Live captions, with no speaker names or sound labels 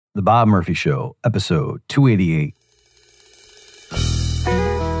The Bob Murphy Show, episode 288.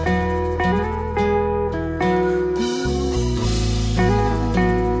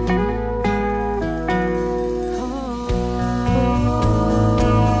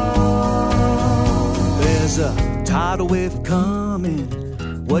 There's a tidal wave coming.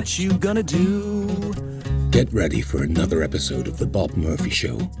 What you gonna do? Get ready for another episode of The Bob Murphy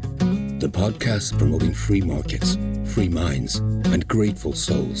Show, the podcast promoting free markets, free minds, and grateful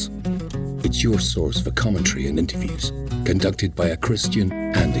souls. It's your source for commentary and interviews conducted by a Christian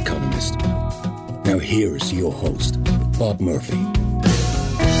and economist. Now here's your host, Bob Murphy.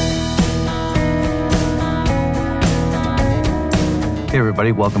 Hey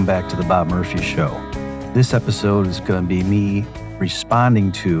everybody, welcome back to The Bob Murphy Show. This episode is going to be me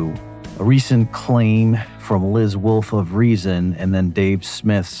responding to a recent claim from Liz Wolfe of Reason and then Dave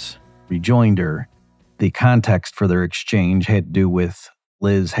Smith's rejoinder. The context for their exchange had to do with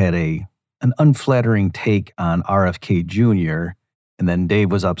Liz had an unflattering take on RFK Jr., and then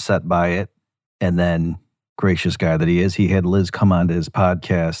Dave was upset by it, and then, gracious guy that he is, he had Liz come onto his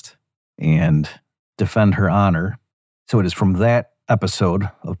podcast and defend her honor. So it is from that episode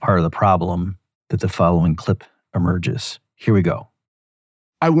of Part of the Problem that the following clip emerges. Here we go.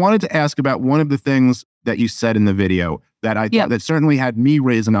 I wanted to ask about one of the things that you said in the video that I thought that certainly had me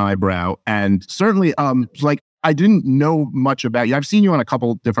raise an eyebrow, and certainly I didn't know much about you. I've seen you on a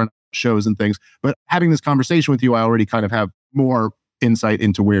couple different shows and things, but having this conversation with you, I already kind of have more insight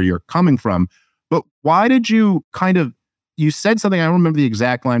into where you're coming from. But why did you you said something, I don't remember the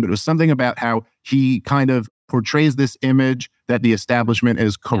exact line, but it was something about how he kind of portrays this image that the establishment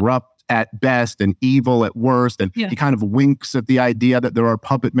is corrupt at best and evil at worst. And he kind of winks at the idea that there are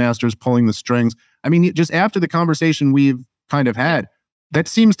puppet masters pulling the strings. I mean, just after the conversation we've kind of had, that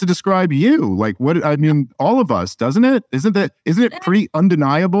seems to describe you. All of us, doesn't it? Isn't it pretty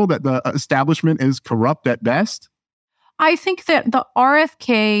undeniable that the establishment is corrupt at best? I think that the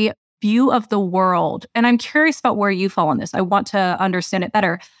RFK view of the world, and I'm curious about where you fall on this. I want to understand it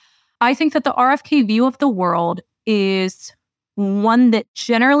better. I think that the RFK view of the world is one that,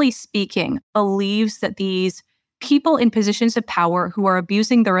 generally speaking, believes that these people in positions of power who are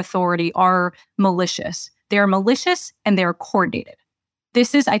abusing their authority are malicious. They are malicious and they are coordinated.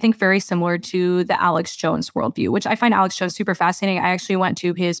 This is, I think, very similar to the Alex Jones worldview, which I find Alex Jones super fascinating. I actually went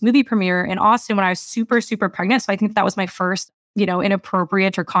to his movie premiere in Austin when I was super, super pregnant. So I think that was my first,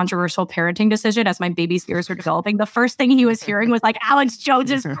 inappropriate or controversial parenting decision as my baby's ears were developing. The first thing he was hearing was like Alex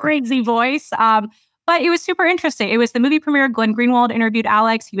Jones's crazy voice. But it was super interesting. It was the movie premiere. Glenn Greenwald interviewed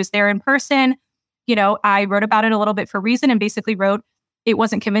Alex. He was there in person. I wrote about it a little bit for Reason and basically wrote, it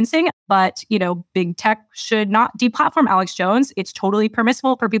wasn't convincing, but, big tech should not deplatform Alex Jones. It's totally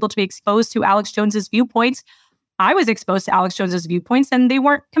permissible for people to be exposed to Alex Jones's viewpoints. I was exposed to Alex Jones's viewpoints and they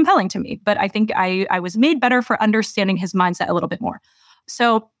weren't compelling to me, but I think I was made better for understanding his mindset a little bit more.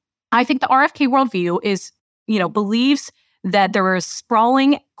 So I think the RFK worldview is, believes that there is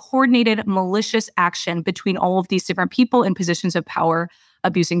sprawling, coordinated, malicious action between all of these different people in positions of power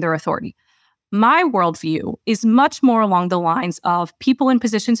abusing their authority. My worldview is much more along the lines of people in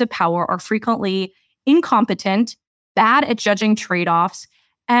positions of power are frequently incompetent, bad at judging trade-offs,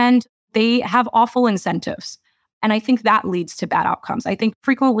 and they have awful incentives. And I think that leads to bad outcomes. I think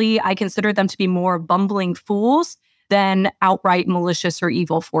frequently I consider them to be more bumbling fools than outright malicious or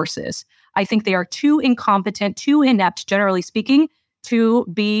evil forces. I think they are too incompetent, too inept, generally speaking, to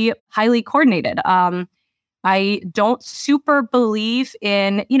be highly coordinated. I don't super believe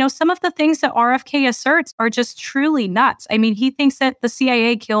in, some of the things that RFK asserts are just truly nuts. I mean, he thinks that the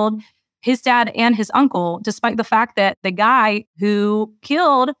CIA killed his dad and his uncle, despite the fact that the guy who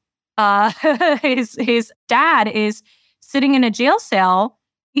killed his dad is sitting in a jail cell.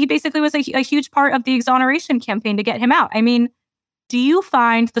 He basically was a huge part of the exoneration campaign to get him out. I mean, do you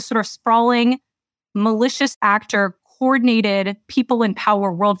find the sort of sprawling, malicious actor, coordinated people in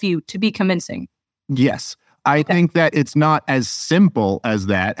power worldview to be convincing? Yes. I think that it's not as simple as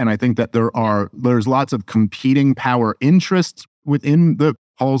that. And I think that there's lots of competing power interests within the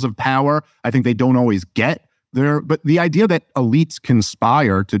halls of power. I think they don't always get there. But the idea that elites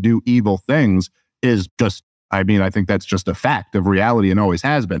conspire to do evil things is just, I think that's just a fact of reality and always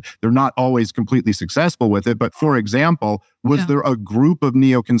has been. They're not always completely successful with it. But for example, was there a group of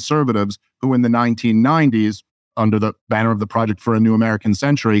neoconservatives who in the 1990s, under the banner of the Project for a New American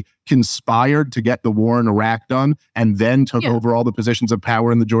Century, conspired to get the war in Iraq done and then took over all the positions of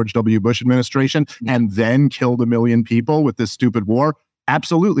power in the George W. Bush administration and then killed 1 million people with this stupid war?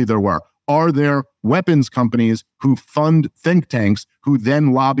 Absolutely there were. Are there weapons companies who fund think tanks who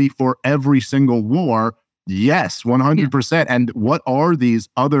then lobby for every single war? Yes, 100%. And what are these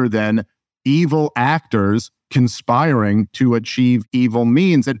other than evil actors conspiring to achieve evil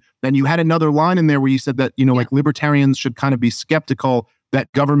means? And then you had another line in there where you said that, like libertarians should kind of be skeptical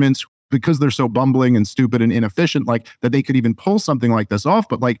that governments, because they're so bumbling and stupid and inefficient, like that they could even pull something like this off.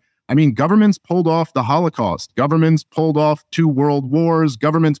 But governments pulled off the Holocaust. Governments pulled off 2 world wars.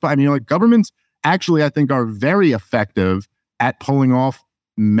 Governments actually, I think, are very effective at pulling off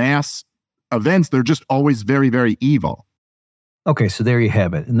mass events. They're just always very, very evil. Okay, so there you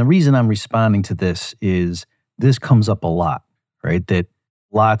have it. And the reason I'm responding to this is this comes up a lot, right? That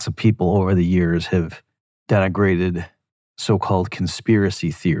lots of people over the years have denigrated so-called conspiracy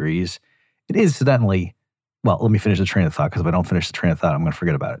theories. It incidentally, well, let me finish the train of thought, because if I don't finish the train of thought, I'm going to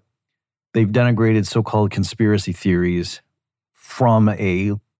forget about it. They've denigrated so-called conspiracy theories from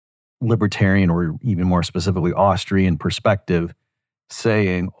a libertarian, or even more specifically Austrian perspective,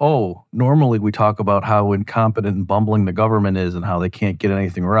 saying, oh, normally we talk about how incompetent and bumbling the government is and how they can't get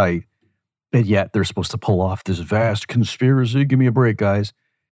anything right, and yet they're supposed to pull off this vast conspiracy. Give me a break, guys.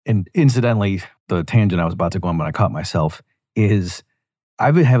 And incidentally, the tangent I was about to go on when I caught myself is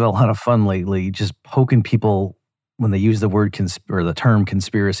I've been having a lot of fun lately just poking people when they use the word or the term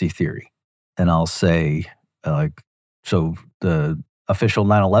conspiracy theory. And I'll say, so the official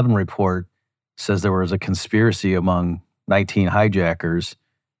 9/11 report says there was a conspiracy among 19 hijackers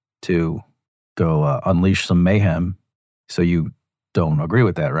to go unleash some mayhem. So you don't agree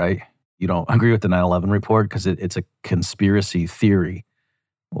with that, right? You don't agree with the 9/11 report because it's a conspiracy theory.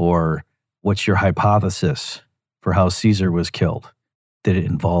 Or what's your hypothesis for how Caesar was killed? Did it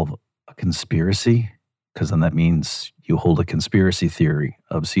involve a conspiracy? Because then that means you hold a conspiracy theory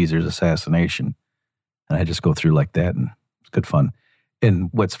of Caesar's assassination. And I just go through like that, and it's good fun. And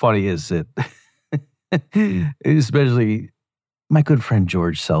what's funny is that, especially my good friend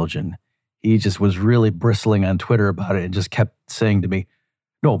George Selgin, he just was really bristling on Twitter about it and just kept saying to me,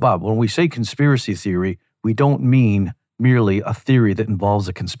 no, Bob, when we say conspiracy theory, we don't mean merely a theory that involves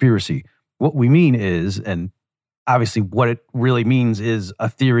a conspiracy. What we mean is, and obviously what it really means is a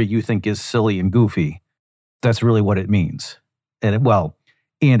theory you think is silly and goofy. That's really what it means. And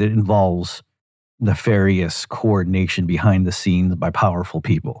it involves nefarious coordination behind the scenes by powerful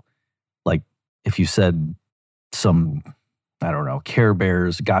people. Like if you said some, I don't know, Care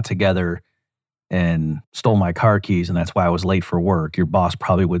Bears got together and stole my car keys and that's why I was late for work, your boss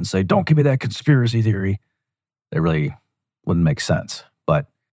probably wouldn't say, don't give me that conspiracy theory. It really wouldn't make sense. But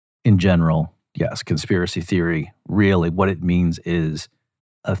in general, yes, conspiracy theory, really what it means is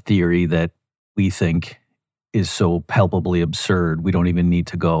a theory that we think is so palpably absurd, we don't even need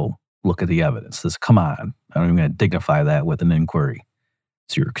to go look at the evidence. Come on. I'm even going to dignify that with an inquiry.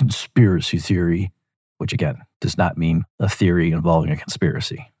 It's your conspiracy theory, which again, does not mean a theory involving a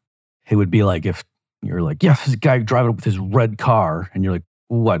conspiracy. It would be like if you're like, yeah, this guy driving with his red car, and you're like,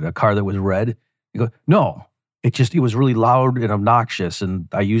 what, a car that was red? You go, no, it was really loud and obnoxious, and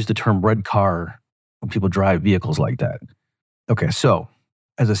I use the term red car when people drive vehicles like that. Okay, so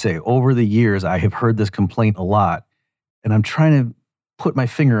as I say, over the years, I have heard this complaint a lot, and I'm trying to put my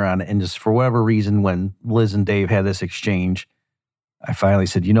finger on it, and just for whatever reason, when Liz and Dave had this exchange, I finally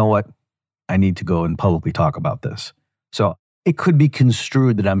said, you know what? I need to go and publicly talk about this. So it could be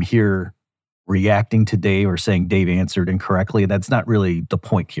construed that I'm here reacting to Dave or saying Dave answered incorrectly. And that's not really the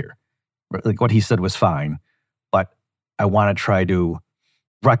point here. Like what he said was fine, but I want to try to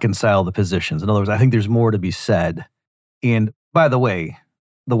reconcile the positions. In other words, I think there's more to be said. And by the way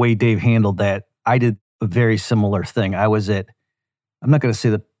Dave handled that, I did a very similar thing. I'm not going to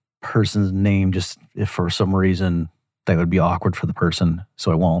say the person's name just if for some reason that would be awkward for the person,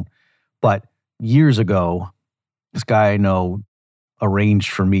 so I won't. But years ago, this guy I know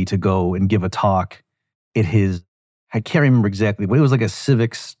arranged for me to go and give a talk at I can't remember exactly, but it was like a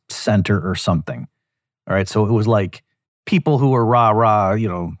civics center or something. All right, so it was like people who were rah-rah,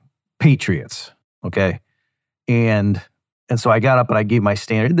 patriots, okay? And so I got up and I gave my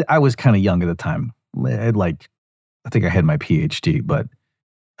standard. I was kind of young at the time. I think I had my PhD, but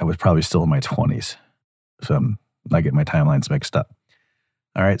I was probably still in my 20s. So I'm not getting my timelines mixed up.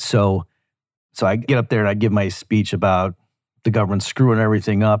 All right, so I get up there and I give my speech about the government screwing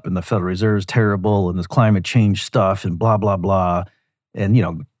everything up and the Federal Reserve is terrible and this climate change stuff and blah, blah, blah.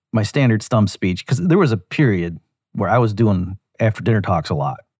 And, my standard stump speech, because there was a period where I was doing after dinner talks a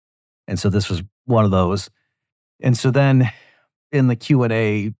lot. And so this was one of those. And so then in the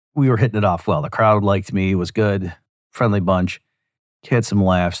Q&A, we were hitting it off well. The crowd liked me. It was good. Friendly bunch. Had some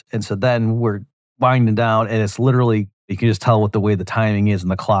laughs. And so then we're winding down, and it's literally, you can just tell with the way the timing is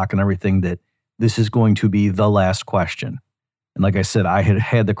and the clock and everything that this is going to be the last question. And like I said, I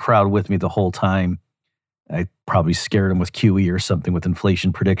had the crowd with me the whole time. I probably scared him with QE or something with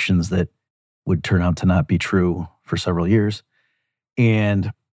inflation predictions that would turn out to not be true for several years.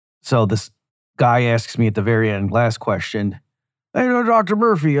 And so this guy asks me at the very end, last question, hey, Dr.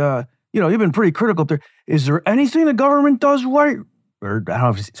 Murphy, you've been pretty critical there. Is there anything the government does right? Or I don't know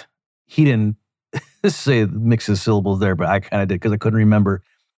if he didn't say mix his syllables there, but I kind of did because I couldn't remember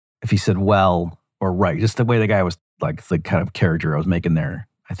if he said well or right. Just the way the guy was, like the kind of character I was making there.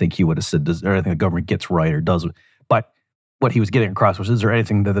 I think he would have said, is there anything the government gets right or does? But what he was getting across was, is there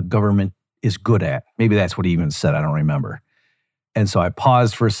anything that the government is good at? Maybe that's what he even said. I don't remember. And so I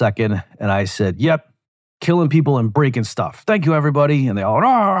paused for a second and I said, yep, killing people and breaking stuff. Thank you, everybody. And they all, and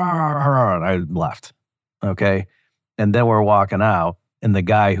I left. Okay. And then we're walking out and the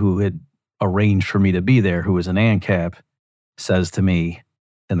guy who had arranged for me to be there, who was an ANCAP, says to me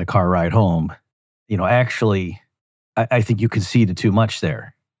in the car ride home, actually, I think you conceded too much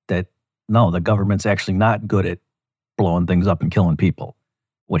there. That no, the government's actually not good at blowing things up and killing people.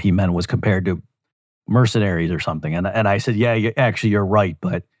 What he meant was compared to mercenaries or something. And I said, yeah, you're right.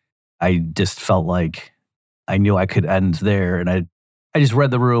 But I just felt like I knew I could end there. And I just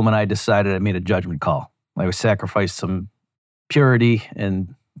read the room and I decided I made a judgment call. I sacrificed some purity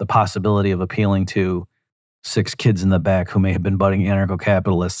and the possibility of appealing to 6 kids in the back who may have been budding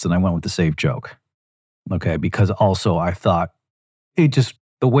anarcho-capitalists. And I went with the safe joke. Okay, because also I thought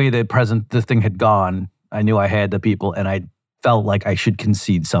the way the thing had gone, I knew I had the people and I felt like I should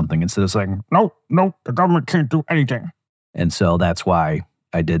concede something instead of saying, no, the government can't do anything. And so that's why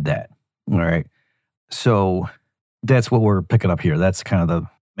I did that. All right. So that's what we're picking up here. That's kind of the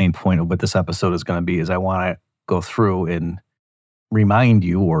main point of what this episode is going to be, is I want to go through and remind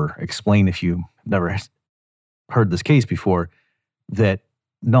you or explain, if you've never heard this case before, that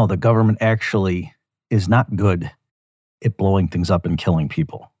no, the government actually is not good at blowing things up and killing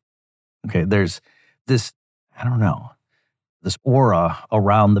people. Okay, there's this, this aura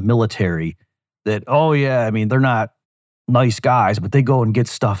around the military that, oh yeah, they're not nice guys, but they go and get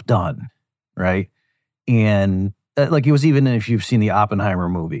stuff done, right? And like it was even if you've seen the Oppenheimer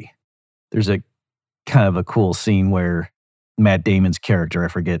movie, there's a kind of a cool scene where Matt Damon's character, I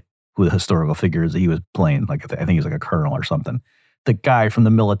forget who the historical figure is that he was playing, like I think he was like a colonel or something. The guy from the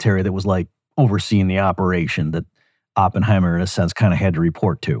military that was like overseeing the operation that Oppenheimer, in a sense, kind of had to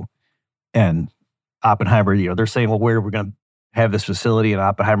report to. And Oppenheimer, they're saying, well, where are we going to have this facility? And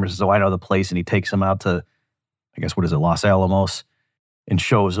Oppenheimer says, oh, I know the place. And he takes him out to, I guess, Los Alamos, and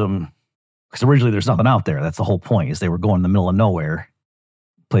shows him, because originally there's nothing out there. That's the whole point, is they were going in the middle of nowhere,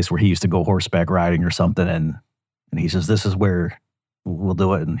 place where he used to go horseback riding or something. And he says, this is where we'll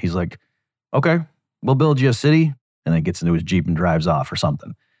do it. And he's like, okay, we'll build you a city. And then gets into his Jeep and drives off or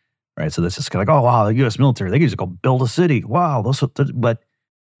something. Right. So this is kind of like, oh, wow, the U.S. military, they can just go build a city. Wow. But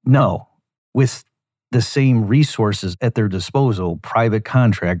no, with the same resources at their disposal, private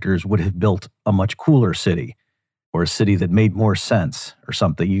contractors would have built a much cooler city, or a city that made more sense or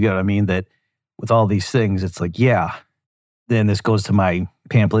something. You get what I mean? That with all these things, it's like, yeah. Then this goes to my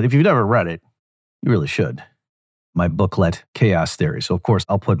pamphlet. If you've never read it, you really should. My booklet, Chaos Theory. So, of course,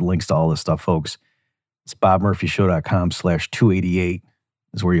 I'll put links to all this stuff, folks. It's bobmurphyshow.com/288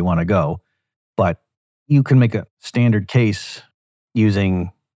 is where you want to go. But you can make a standard case using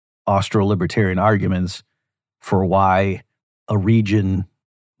Austro-Libertarian arguments for why a region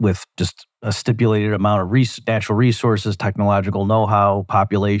with just a stipulated amount of natural resources, technological know-how,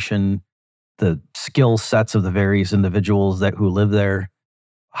 population, the skill sets of the various individuals who live there,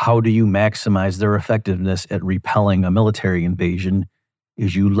 how do you maximize their effectiveness at repelling a military invasion?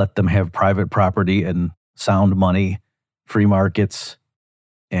 Is you let them have private property and sound money, free markets,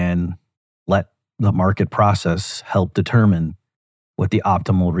 and let the market process help determine what the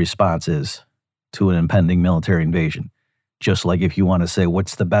optimal response is to an impending military invasion. Just like if you want to say,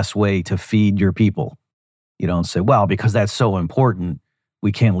 what's the best way to feed your people? You don't say, well, because that's so important,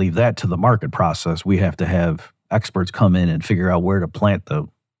 we can't leave that to the market process. We have to have experts come in and figure out where to plant the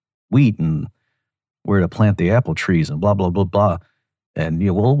wheat and where to plant the apple trees and blah, blah, blah, blah. And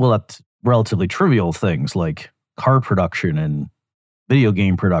we'll let relatively trivial things like car production and video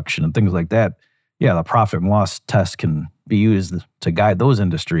game production and things like that. Yeah, the profit and loss test can be used to guide those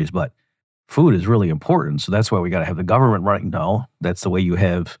industries, but food is really important. So that's why we got to have the government right now. That's the way you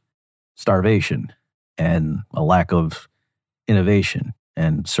have starvation and a lack of innovation,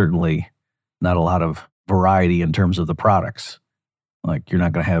 and certainly not a lot of variety in terms of the products. Like, you're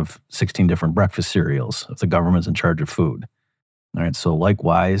not going to have 16 different breakfast cereals if the government's in charge of food. All right. So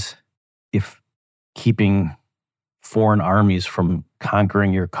likewise, if keeping foreign armies from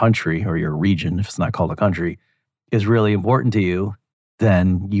conquering your country or your region, if it's not called a country, is really important to you,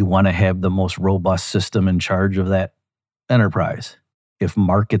 then you want to have the most robust system in charge of that enterprise. If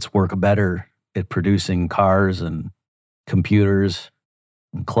markets work better at producing cars and computers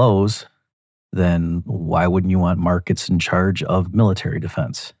and clothes, then why wouldn't you want markets in charge of military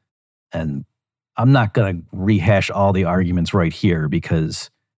defense? And I'm not going to rehash all the arguments right here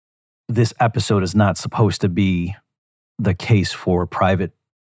because this episode is not supposed to be the case for private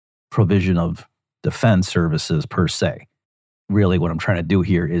provision of defense services per se. Really, what I'm trying to do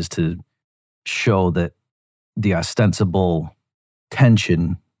here is to show that the ostensible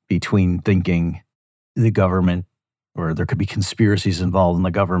tension between thinking the government, or there could be conspiracies involved in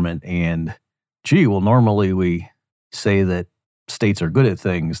the government, and gee, well, normally we say that states are good at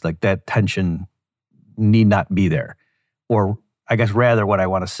things, like that tension need not be there. Or I guess rather what I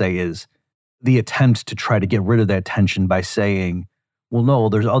want to say is the attempt to try to get rid of that tension by saying, well, no,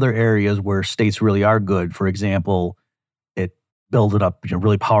 there's other areas where states really are good. For example, it building up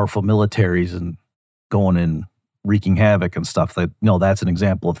really powerful militaries and going and wreaking havoc and stuff. That that's an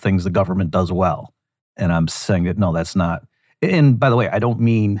example of things the government does well. And I'm saying that no, that's not. And by the way, I don't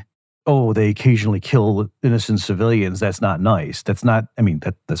mean, oh, they occasionally kill innocent civilians. That's not nice. That's not. I mean,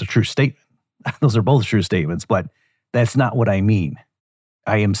 that's a true statement. Those are both true statements, but that's not what I mean.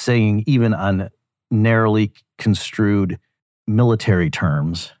 I am saying even on narrowly construed military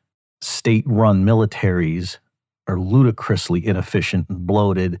terms, state-run militaries are ludicrously inefficient and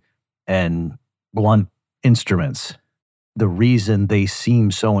bloated and blunt instruments. The reason they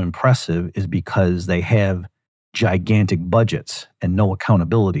seem so impressive is because they have gigantic budgets and no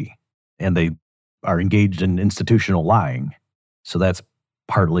accountability, and they are engaged in institutional lying. So that's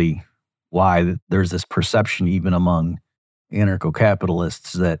partly why there's this perception even among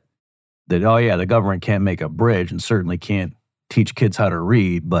anarcho-capitalists that oh yeah, the government can't make a bridge and certainly can't teach kids how to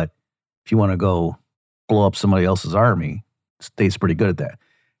read, but if you want to go blow up somebody else's army, state's pretty good at that.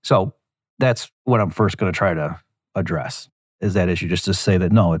 So that's what I'm first going to try to address, is that issue, just to say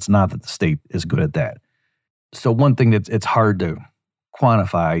that no, it's not that the state is good at that. So one thing that it's hard to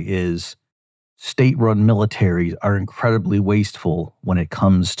quantify is state-run militaries are incredibly wasteful when it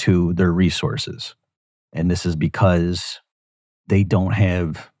comes to their resources. And this is because they don't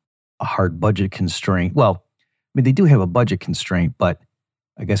have a hard budget constraint. Well, I mean, they do have a budget constraint, but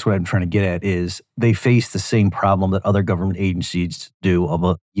I guess what I'm trying to get at is they face the same problem that other government agencies do of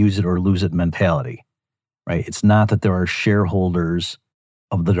a use it or lose it mentality, right? It's not that there are shareholders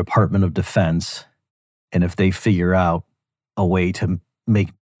of the Department of Defense, and if they figure out a way to make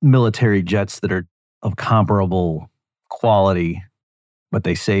military jets that are of comparable quality, but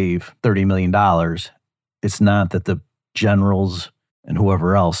they save $30 million, it's not that the generals and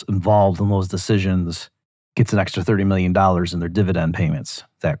whoever else involved in those decisions gets an extra $30 million in their dividend payments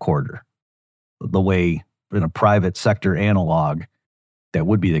that quarter. The way in a private sector analog, that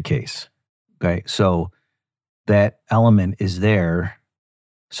would be the case. Okay, so that element is there.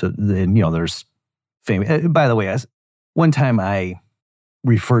 So then, there's famous. By the way, one time I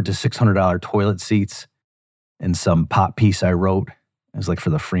referred to $600 toilet seats in some pop piece I wrote. It was like for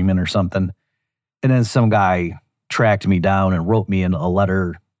the Freeman or something. And then some guy tracked me down and wrote me in a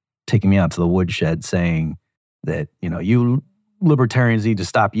letter taking me out to the woodshed saying that, you libertarians need to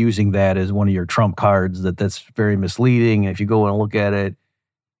stop using that as one of your trump cards, that's very misleading. And if you go and look at it,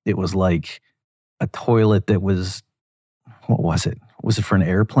 it was like a toilet that was, what was it? Was it for an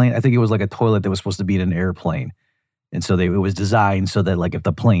airplane? I think it was like a toilet that was supposed to be in an airplane. And so it was designed so that like if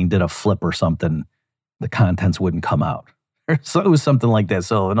the plane did a flip or something, the contents wouldn't come out. So it was something like that.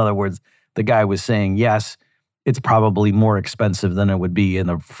 So in other words, the guy was saying, yes, it's probably more expensive than it would be in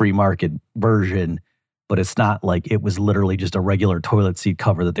a free market version, but it's not like it was literally just a regular toilet seat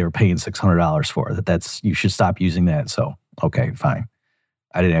cover that they were paying $600 for. You should stop using that. So, okay, fine.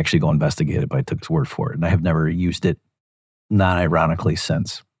 I didn't actually go investigate it, but I took his word for it. And I have never used it non-ironically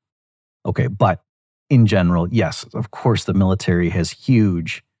since. Okay, but in general, yes, of course, the military has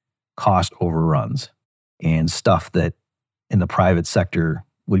huge cost overruns and stuff that in the private sector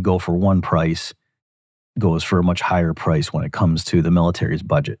would go for one price goes for a much higher price when it comes to the military's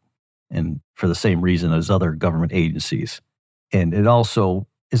budget, and for the same reason as other government agencies. And it also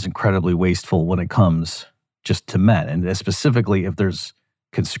is incredibly wasteful when it comes just to men, and specifically if there's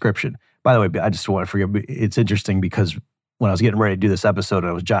conscription. By the way, I just want to forget, it's interesting because when I was getting ready to do this episode,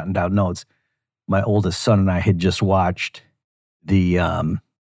 I was jotting down notes. My oldest son and I had just watched the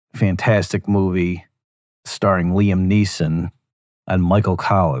fantastic movie starring Liam Neeson and Michael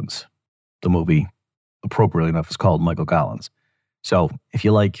Collins. The movie, appropriately enough, is called Michael Collins. So if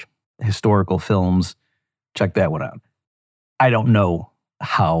you like historical films, check that one out. I don't know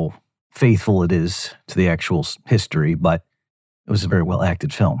how faithful it is to the actual history, but It was a very well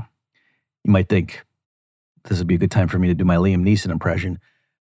acted film. You might think this would be a good time for me to do my Liam Neeson impression.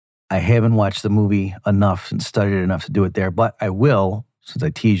 I haven't watched the movie enough and studied it enough to do it there, but I will, since I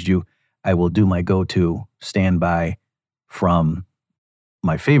teased you, I will do my go-to standby from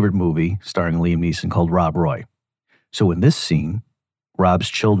my favorite movie starring Liam Neeson called Rob Roy. So in this scene, Rob's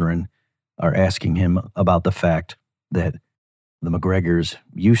children are asking him about the fact that the McGregors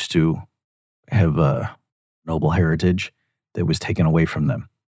used to have a noble heritage that was taken away from them.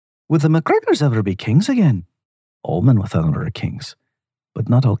 Would the McGregors ever be kings again? All men with honor are kings, but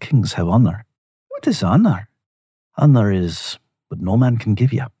not all kings have honor. What is honor? Honor is what no man can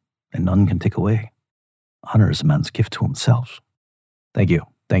give you, and none can take away. Honor is a man's gift to himself. Thank you.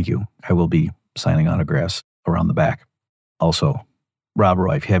 Thank you. I will be signing autographs around the back. Also, Rob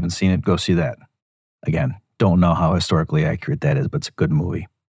Roy, if you haven't seen it, go see that. Again, don't know how historically accurate that is, but it's a good movie.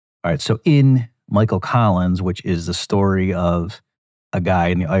 All right, so in Michael Collins, which is the story of a guy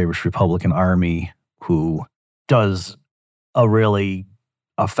in the Irish Republican Army who does a really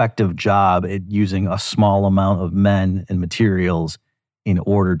effective job at using a small amount of men and materials in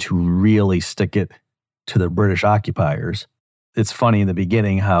order to really stick it to the British occupiers. It's funny in the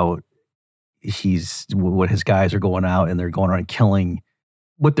beginning how what his guys are going out and they're going around killing.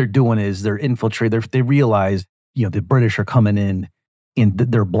 What they're doing is they're infiltrating. They realize, the British are coming in and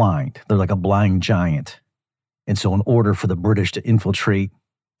they're blind. They're like a blind giant. And so in order for the British to infiltrate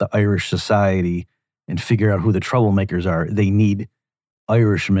the Irish society and figure out who the troublemakers are, they need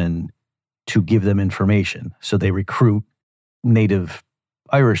Irishmen to give them information. So they recruit native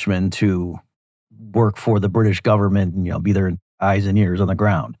Irishmen to work for the British government and, be their eyes and ears on the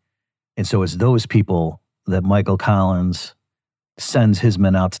ground. And so it's those people that Michael Collins sends his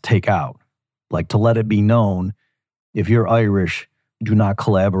men out to take out, like to let it be known, if you're Irish, do not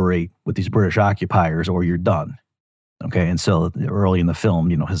collaborate with these British occupiers or you're done. Okay. And so early in the film,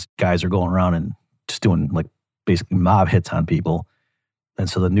 his guys are going around and just doing like basically mob hits on people. And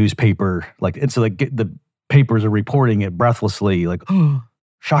so the newspaper, the papers are reporting it breathlessly, like,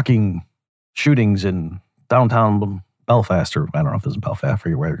 shocking shootings in downtown Belfast, or I don't know if it's Belfast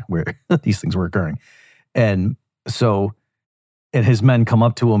or where these things were occurring. And so, and his men come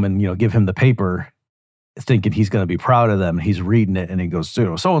up to him and, give him the paper thinking he's going to be proud of them. He's reading it and he goes,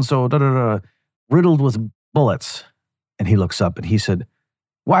 so-and-so, riddled with bullets. And he looks up and he said,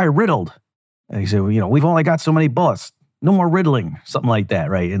 why riddled? And he said, well, we've only got so many bullets. No more riddling, something like that,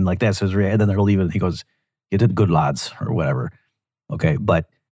 right? And like that's his reaction. And then they're leaving. He goes, you did good, lads, or whatever. Okay, but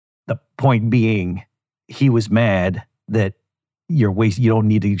the point being, he was mad that you don't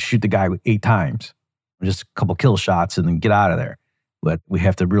need to shoot the guy 8 times. Just a couple kill shots and then get out of there. But we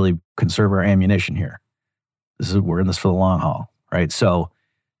have to really conserve our ammunition here. We're in this for the long haul, right? So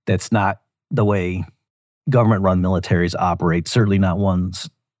that's not the way government-run militaries operate, certainly not ones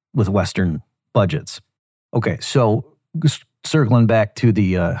with Western budgets. Okay, so circling back to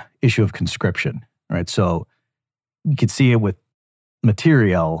the issue of conscription, right? So you could see it with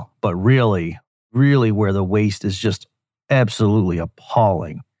materiel, but really where the waste is just absolutely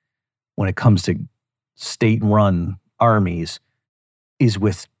appalling when it comes to state-run armies is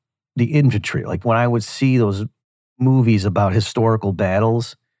with the infantry. Like when I would see those movies about historical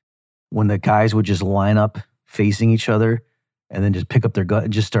battles, when the guys would just line up facing each other and then just pick up their gun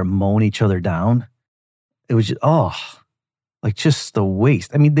and just start mowing each other down. It was just, just the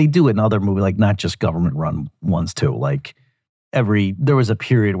waste. I mean, they do it in other movies, like not just government-run ones too. Like there was a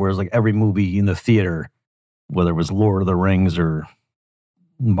period where it was like every movie in the theater, whether it was Lord of the Rings or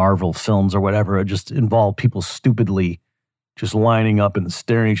Marvel films or whatever, it just involved people stupidly just lining up and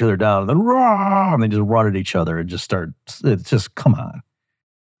staring each other down and then rah, and they just run at each other and just start. It's just, come on.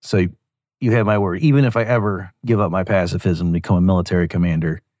 So you have my word. Even if I ever give up my pacifism and become a military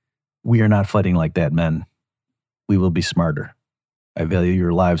commander, we are not fighting like that, men. We will be smarter. I value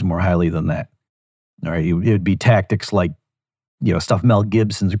your lives more highly than that. All right. It would be tactics like, stuff Mel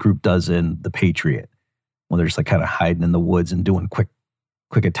Gibson's group does in The Patriot, when they're just like kind of hiding in the woods and doing quick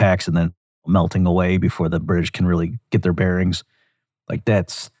attacks and then melting away before the British can really get their bearings. Like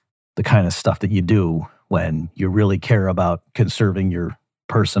that's the kind of stuff that you do when you really care about conserving your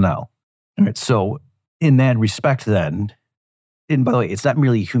personnel. All right. So in that respect then, and by the way, it's not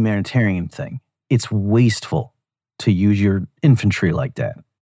really a humanitarian thing. It's wasteful to use your infantry like that.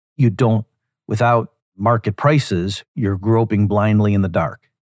 You don't, without market prices, you're groping blindly in the dark,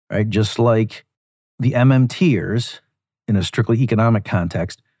 right? Just like the MMTers, in a strictly economic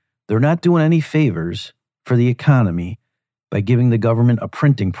context, they're not doing any favors for the economy by giving the government a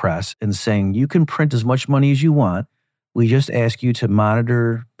printing press and saying, you can print as much money as you want. We just ask you to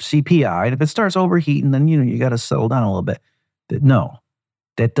monitor CPI. And if it starts overheating, then, you got to settle down a little bit. No,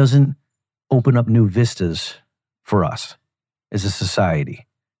 that doesn't open up new vistas for us as a society.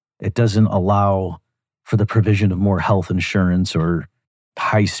 It doesn't allow for the provision of more health insurance or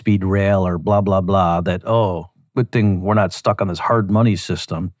high-speed rail or blah, blah, blah, that, oh, good thing we're not stuck on this hard money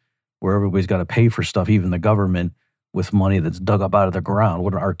system where everybody's got to pay for stuff, even the government, with money that's dug up out of the ground.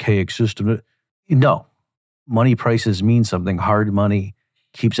 What an archaic system. No, money prices mean something. Hard money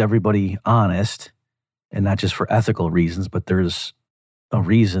keeps everybody honest, and not just for ethical reasons, but there's a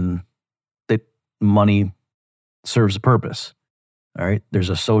reason that money serves a purpose. All right. There's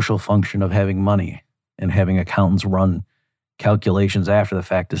a social function of having money and having accountants run calculations after the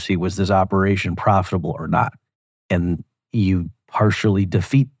fact to see, was this operation profitable or not? And you partially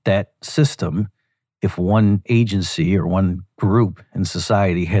defeat that system if one agency or one group in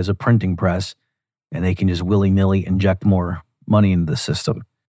society has a printing press and they can just willy-nilly inject more money into the system.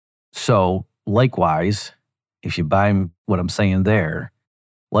 So likewise, if you buy what I'm saying there,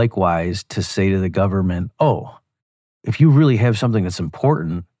 likewise to say to the government, oh, if you really have something that's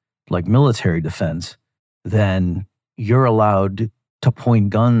important, like military defense, then you're allowed to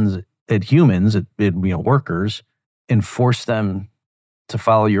point guns at humans, at workers, and force them to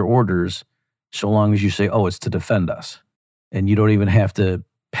follow your orders so long as you say, oh, it's to defend us. And you don't even have to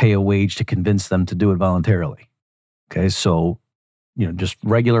pay a wage to convince them to do it voluntarily. Okay, so, just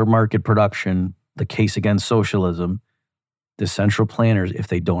regular market production, the case against socialism, the central planners, if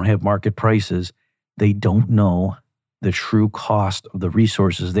they don't have market prices, they don't know the true cost of the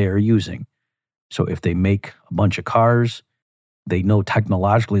resources they are using. So if they make a bunch of cars, they know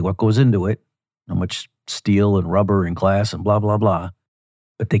technologically what goes into it, how much steel and rubber and glass and blah, blah, blah.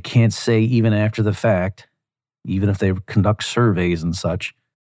 But they can't say even after the fact, even if they conduct surveys and such,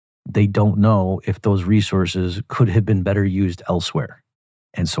 they don't know if those resources could have been better used elsewhere.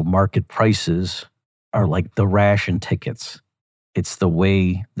 And so market prices are like the ration tickets. It's the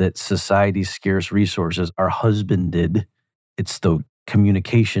way that society's scarce resources are husbanded. It's the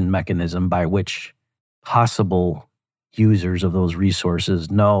communication mechanism by which possible users of those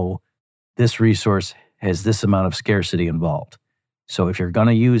resources know this resource has this amount of scarcity involved. So if you're going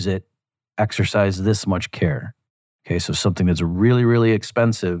to use it, exercise this much care. Okay, so something that's really, really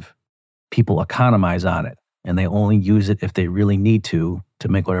expensive, people economize on it, and they only use it if they really need to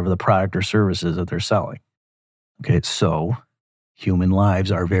make whatever the product or service is that they're selling. Okay, so human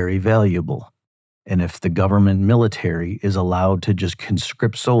lives are very valuable. And if the government military is allowed to just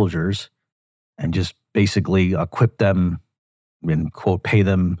conscript soldiers and just basically equip them and, quote, pay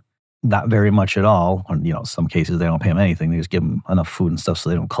them not very much at all, or, some cases they don't pay them anything, they just give them enough food and stuff so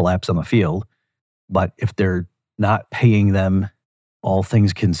they don't collapse on the field. But if they're not paying them, all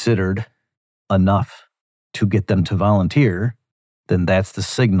things considered, enough to get them to volunteer, then that's the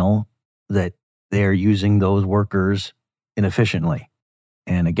signal that they're using those workers inefficiently.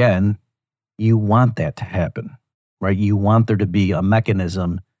 And again, you want that to happen, right? You want there to be a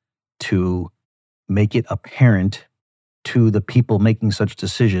mechanism to make it apparent to the people making such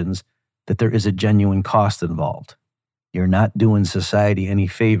decisions that there is a genuine cost involved. You're not doing society any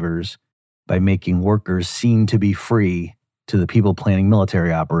favors by making workers seem to be free to the people planning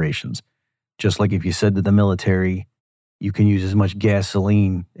military operations. Just like if you said to the military, you can use as much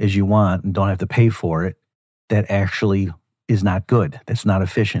gasoline as you want and don't have to pay for it, that actually is not good. That's not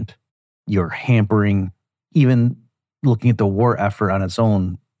efficient. You're hampering, even looking at the war effort on its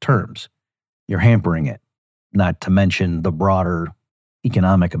own terms, you're hampering it, not to mention the broader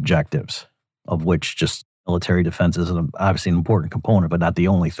economic objectives, of which just military defense is obviously an important component, but not the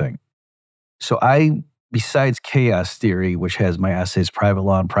only thing. So besides chaos theory, which has my essays, Private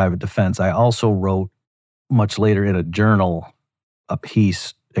Law and Private Defense, I also wrote much later in a journal a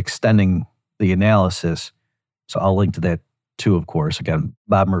piece extending the analysis. So I'll link to that too, of course. Again,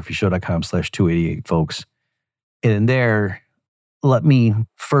 bobmurphyshow.com/288, folks. And in there, let me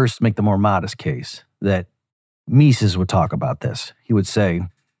first make the more modest case that Mises would talk about this. He would say,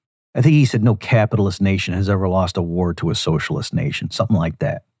 I think he said, no capitalist nation has ever lost a war to a socialist nation, something like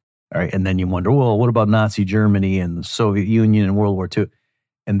that. All right. And then you wonder, well, what about Nazi Germany and the Soviet Union and World War II?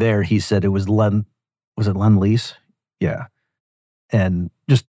 And there he said it was was it Lend-Lease? Yeah. And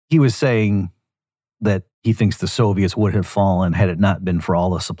just, he was saying that he thinks the Soviets would have fallen had it not been for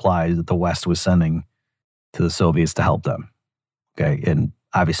all the supplies that the West was sending to the Soviets to help them. Okay. And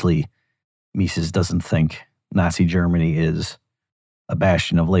obviously, Mises doesn't think Nazi Germany is a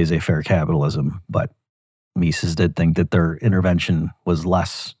bastion of laissez-faire capitalism, but Mises did think that their intervention was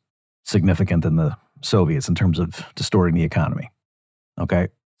less significant than the Soviets in terms of distorting the economy. Okay.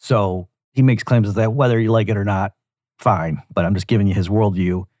 So he makes claims of that, whether you like it or not, fine, but I'm just giving you his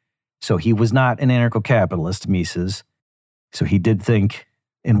worldview. So he was not an anarcho-capitalist, Mises. So he did think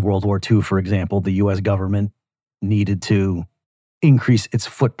in World War II, for example, the U.S. government needed to increase its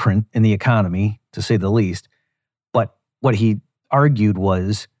footprint in the economy, to say the least. But what he argued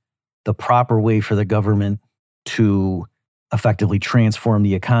was the proper way for the government to effectively transform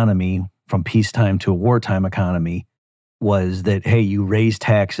the economy from peacetime to a wartime economy was that, hey, you raise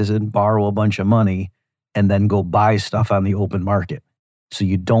taxes and borrow a bunch of money and then go buy stuff on the open market. So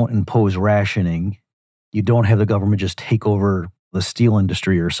you don't impose rationing. You don't have the government just take over the steel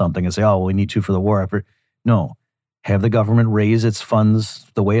industry or something and say, oh, well, we need to for the war effort. No, have the government raise its funds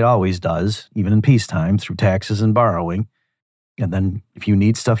the way it always does, even in peacetime, through taxes and borrowing. And then if you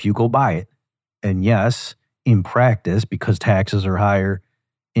need stuff, you go buy it. And yes, in practice, because taxes are higher,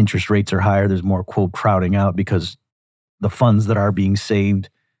 interest rates are higher, there's more, quote, crowding out because the funds that are being saved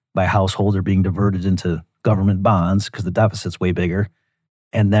by households are being diverted into government bonds because the deficit's way bigger.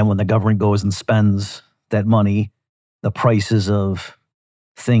 And then when the government goes and spends that money, the prices of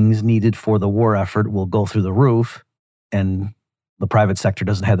things needed for the war effort will go through the roof, and the private sector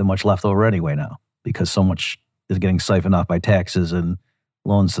doesn't have that much left over anyway now because so much is getting siphoned off by taxes and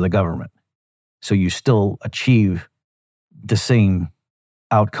loans to the government. So you still achieve the same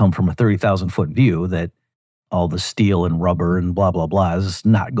outcome from a 30,000-foot view, that all the steel and rubber and blah, blah, blah is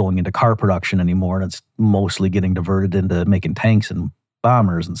not going into car production anymore, and it's mostly getting diverted into making tanks and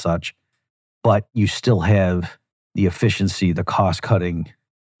bombers and such. But you still have the efficiency, the cost-cutting,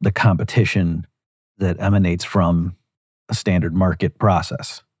 the competition that emanates from a standard market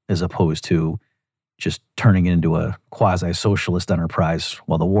process, as opposed to just turning it into a quasi-socialist enterprise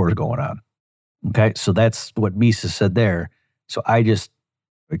while the war is going on. Okay, so that's what Mises said there. So I just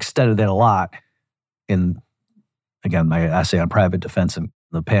extended that a lot in, again, my essay on private defense and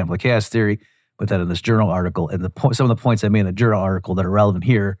the pamphlet chaos theory, but then in this journal article. And some of the points I made in the journal article that are relevant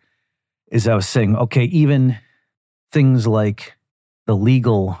here is I was saying, okay, even things like the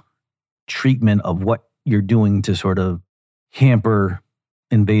legal treatment of what you're doing to sort of hamper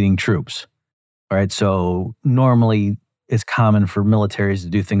invading troops. All right, so normally it's common for militaries to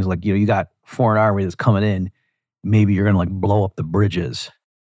do things like, you got foreign army that's coming in, maybe you're going to like blow up the bridges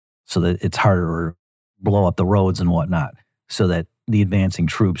so that it's harder, or blow up the roads and whatnot, so that the advancing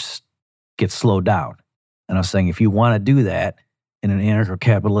troops get slowed down. And I was saying, if you want to do that in an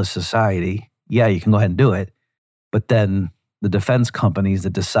anarcho-capitalist society, yeah, you can go ahead and do it. But then the defense companies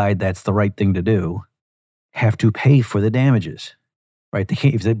that decide that's the right thing to do have to pay for the damages, right? They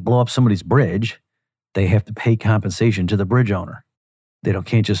can't, if they blow up somebody's bridge, they have to pay compensation to the bridge owner. They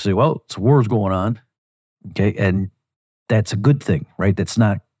can't just say, well, it's war's going on. Okay. And that's a good thing, right? That's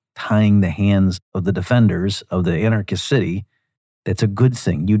not tying the hands of the defenders of the anarchist city. That's a good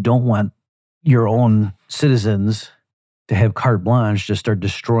thing. You don't want your own citizens to have carte blanche, just start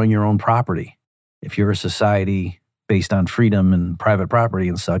destroying your own property. If you're a society based on freedom and private property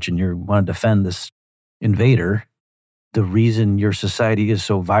and such, and you want to defend this invader, the reason your society is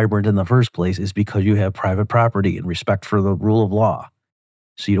so vibrant in the first place is because you have private property and respect for the rule of law.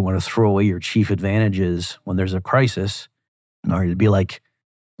 So you don't want to throw away your chief advantages when there's a crisis, or it'd be like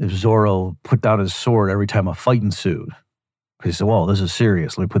if Zorro put down his sword every time a fight ensued. He said, well, this is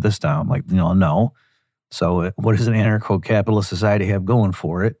serious. Let me put this down. Like, no. So what does an anarcho-capitalist society have going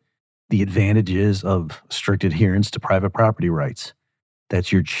for it? The advantages of strict adherence to private property rights.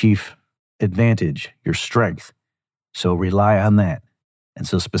 That's your chief advantage, your strength. So rely on that. And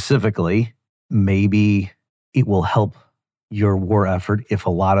so specifically, maybe it will help your war effort if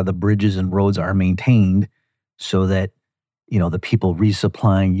a lot of the bridges and roads are maintained so that, the people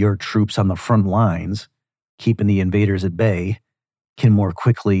resupplying your troops on the front lines, keeping the invaders at bay, can more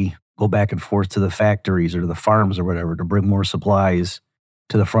quickly go back and forth to the factories or to the farms or whatever to bring more supplies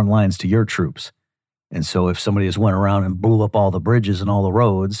to the front lines to your troops. And so if somebody just went around and blew up all the bridges and all the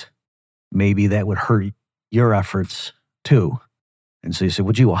roads, maybe that would hurt your efforts too. And so you say,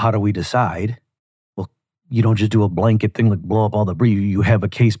 well, how do we decide? Well, you don't just do a blanket thing like blow up all the bridges. You have a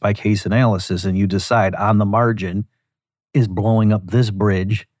case-by-case analysis and you decide on the margin, is blowing up this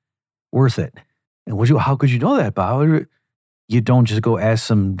bridge worth it? And how could you know that, Bob? You don't just go ask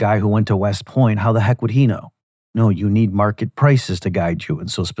some guy who went to West Point, how the heck would he know? No, you need market prices to guide you. And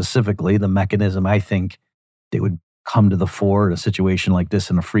so specifically, the mechanism I think that would come to the fore in a situation like this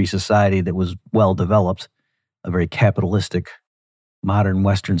in a free society that was well developed, a very capitalistic, modern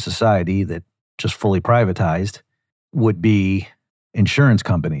Western society that just fully privatized, would be insurance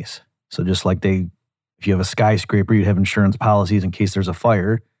companies. So just like if you have a skyscraper, you'd have insurance policies in case there's a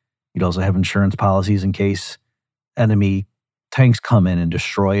fire. You'd also have insurance policies in case enemy tanks come in and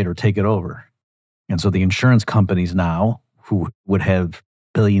destroy it or take it over. And so the insurance companies now, who would have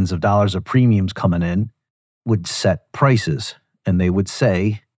billions of dollars of premiums coming in, would set prices, and they would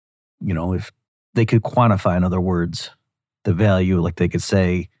say, if they could quantify, in other words, the value, like they could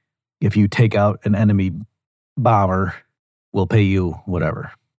say, if you take out an enemy bomber, we'll pay you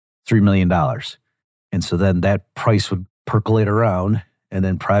whatever, $3 million. And so then that price would percolate around, and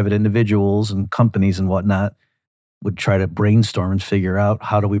then private individuals and companies and whatnot would try to brainstorm and figure out,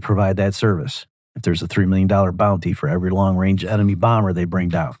 how do we provide that service? If there's a $3 million bounty for every long-range enemy bomber they bring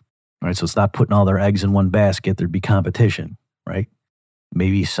down, right? So it's not putting all their eggs in one basket. There'd be competition, right?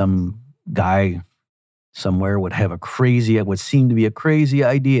 Maybe some guy somewhere would have what seemed to be a crazy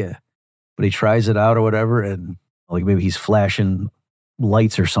idea, but he tries it out or whatever, and like maybe he's flashing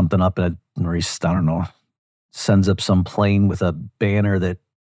lights or something up, or he's, I don't know, sends up some plane with a banner that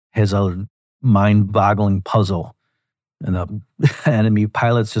has a mind-boggling puzzle, and the enemy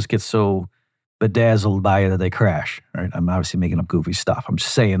pilots just get so bedazzled by it that they crash, right? I'm obviously making up goofy stuff. I'm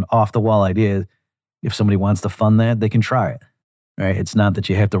just saying, off-the-wall idea, if somebody wants to fund that, they can try it, right? It's not that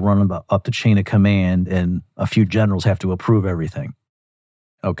you have to run up the chain of command and a few generals have to approve everything.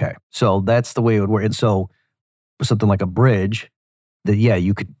 Okay, so that's the way it would work. And so something like a bridge, that, yeah,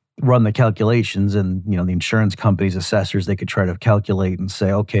 you could run the calculations, and, the insurance companies, assessors, they could try to calculate and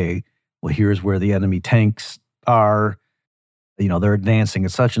say, okay, well, here's where the enemy tanks are. They're advancing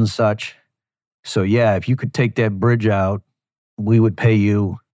at such and such. So, yeah, if you could take that bridge out, we would pay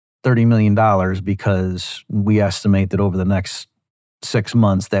you $30 million because we estimate that over the next 6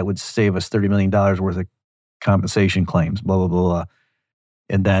 months, that would save us $30 million worth of compensation claims, blah, blah, blah, blah.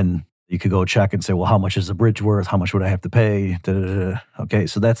 And then you could go check and say, well, how much is the bridge worth? How much would I have to pay? Da, da, da. Okay,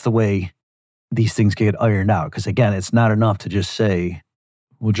 so that's the way these things get ironed out. Because, again, it's not enough to just say,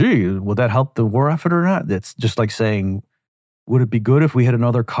 well, gee, will that help the war effort or not? That's just like saying, would it be good if we had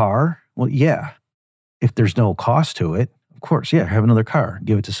another car? Well, yeah. If there's no cost to it, of course, yeah, have another car.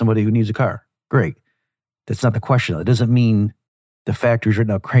 Give it to somebody who needs a car. Great. That's not the question. It doesn't mean the factories right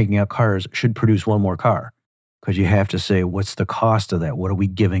now cranking out cars should produce one more car, because you have to say, what's the cost of that? What are we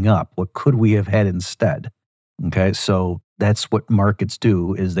giving up? What could we have had instead? Okay, so that's what markets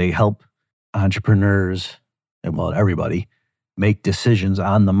do, is they help entrepreneurs, and well, everybody, make decisions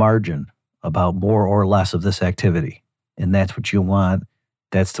on the margin about more or less of this activity. And that's what you want.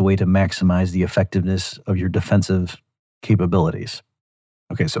 That's the way to maximize the effectiveness of your defensive capabilities.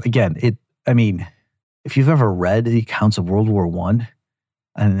 Okay, so again, if you've ever read the accounts of World War I,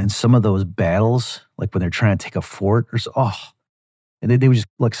 and in some of those battles, like when they're trying to take a fort, and they would just,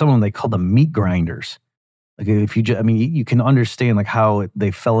 like, some of them, they called them meat grinders. Like, if you you can understand like how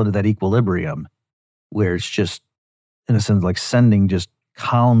they fell into that equilibrium, where it's just, in a sense, like sending just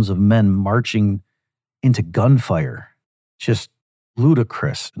columns of men marching into gunfire, just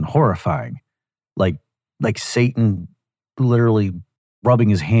ludicrous and horrifying, like Satan literally rubbing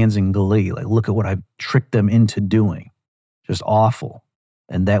his hands in glee, like, look at what I've tricked them into doing. Just awful.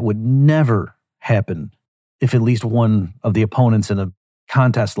 And that would never happen if at least one of the opponents in a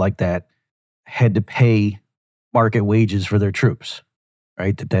contest like that had to pay market wages for their troops,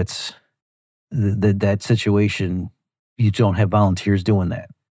 right? That situation, you don't have volunteers doing that.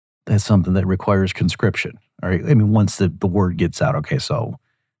 That's something that requires conscription, all right? Once the word gets out, okay, so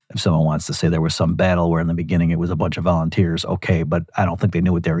if someone wants to say there was some battle where in the beginning it was a bunch of volunteers, okay, but I don't think they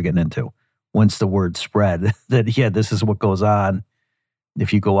knew what they were getting into. Once the word spread that, yeah, this is what goes on,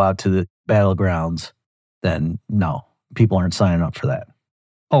 if you go out to the battlegrounds, then no, people aren't signing up for that.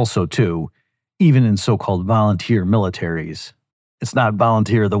 Also, too, even in so-called volunteer militaries, it's not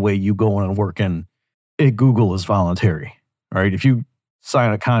volunteer the way you go in and work at Google is voluntary, right? If you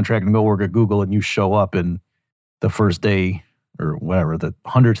sign a contract and go work at Google and you show up in the first day or whatever, the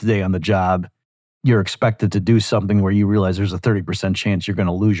 100th day on the job, you're expected to do something where you realize there's a 30% chance you're going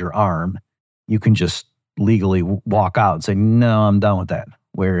to lose your arm. You can just legally walk out and say, no, I'm done with that.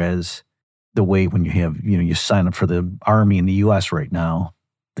 Whereas the way when you have, you sign up for the army in the US right now,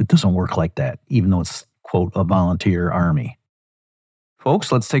 it doesn't work like that, even though it's, quote, a volunteer army.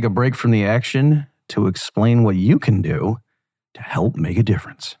 Folks, let's take a break from the action to explain what you can do to help make a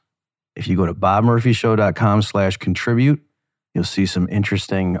difference. If you go to bobmurphyshow.com/contribute, you'll see some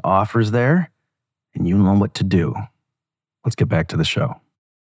interesting offers there, and you'll know what to do. Let's get back to the show.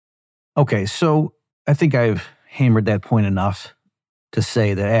 Okay, so I think I've hammered that point enough to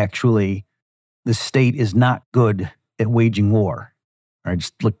say that actually the state is not good at waging war. All right,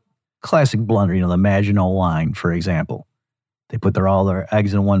 just look, classic blunder, the Maginot Line, for example. They put all their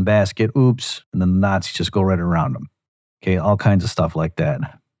eggs in one basket, oops, and then the Nazis just go right around them. Okay, all kinds of stuff like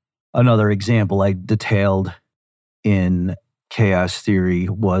that. Another example I detailed in Chaos Theory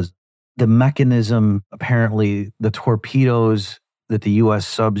was the mechanism, apparently the torpedoes that the U.S.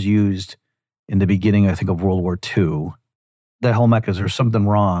 subs used in the beginning, I think, of World War II. That whole mechanism, there's something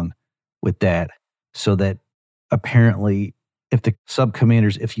wrong with that. So that apparently, if the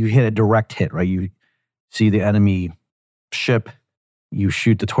sub-commanders, if you hit a direct hit, right, you see the enemy ship, you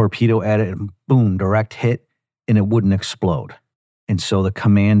shoot the torpedo at it, and boom, direct hit, and it wouldn't explode. And so the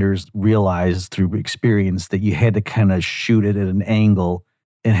commanders realized through experience that you had to kind of shoot it at an angle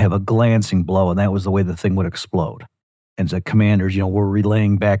and have a glancing blow, and that was the way the thing would explode. And so commanders, were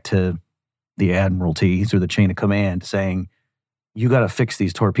relaying back to the Admiralty through the chain of command saying, you got to fix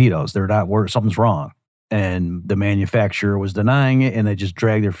these torpedoes. They're not working. Something's wrong. And the manufacturer was denying it, and they just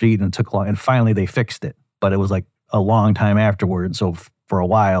dragged their feet, and it took long. And finally, they fixed it. But it was like a long time afterward. So for a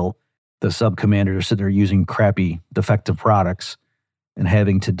while, the sub-commanders are sitting there using crappy, defective products and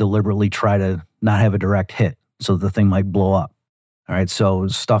having to deliberately try to not have a direct hit so the thing might blow up. All right, so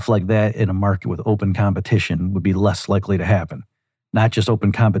stuff like that in a market with open competition would be less likely to happen. Not just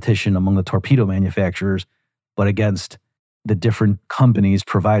open competition among the torpedo manufacturers, but against the different companies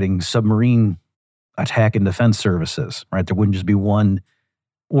providing submarine attack and defense services, right? There wouldn't just be one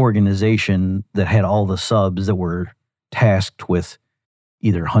organization that had all the subs that were tasked with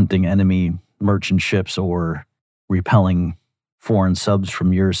either hunting enemy merchant ships or repelling foreign subs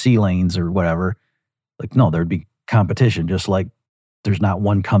from your sea lanes or whatever. Like, no, there'd be competition, just like there's not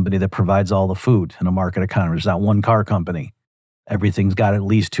one company that provides all the food in a market economy. There's not one car company. Everything's got at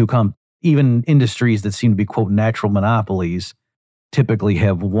least two even industries that seem to be, quote, natural monopolies typically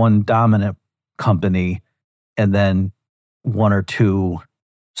have one dominant company and then one or two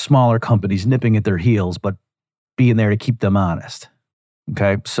smaller companies nipping at their heels, but being there to keep them honest.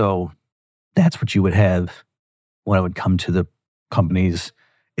 Okay, so that's what you would have when it would come to the companies.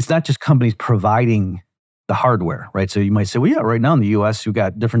 It's not just companies providing the hardware, right? So you might say, well, yeah, right now in the U.S., you've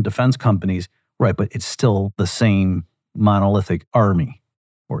got different defense companies, right? But it's still the same monolithic army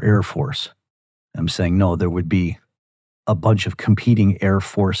or air force. I'm saying, no, there would be a bunch of competing air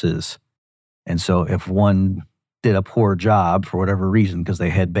forces. And so if one did a poor job for whatever reason, because they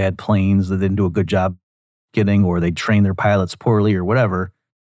had bad planes that didn't do a good job getting, or they trained their pilots poorly or whatever,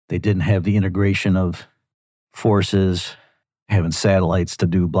 they didn't have the integration of forces, having satellites to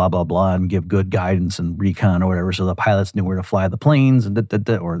do blah, blah, blah, and give good guidance and recon or whatever. So the pilots knew where to fly the planes and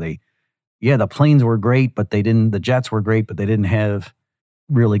the planes were great, but the jets were great, but they didn't have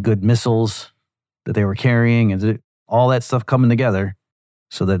really good missiles that they were carrying, and all that stuff coming together.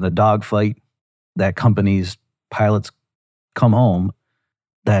 So that in a dogfight, that company's pilots come home,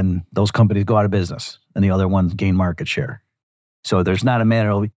 then those companies go out of business and the other ones gain market share. So there's not a matter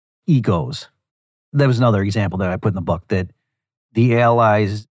of egos. That was another example that I put in the book, that the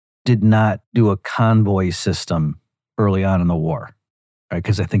Allies did not do a convoy system early on in the war, right?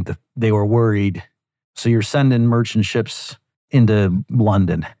 Because I think that they were worried. So you're sending merchant ships into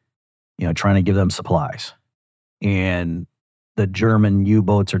London, trying to give them supplies. And the German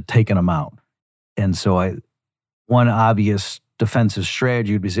U-boats are taking them out. And so one obvious defensive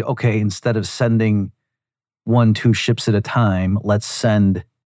strategy would be say, okay, instead of sending 1-2 ships at a time, let's send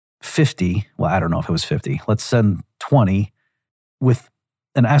 50. Well, I don't know if it was 50. Let's send 20 with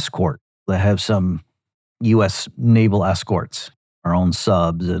an escort that have some U.S. naval escorts, our own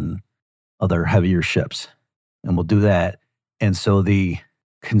subs and other heavier ships. And we'll do that. And so the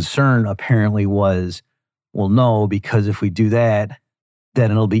concern apparently was, well, no, because if we do that, then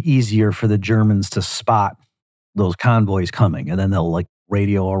it'll be easier for the Germans to spot those convoys coming. And then they'll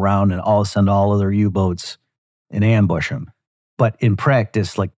radio around and send all of their U-boats and ambush them. But in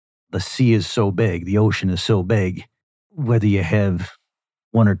practice, the sea is so big, the ocean is so big, whether you have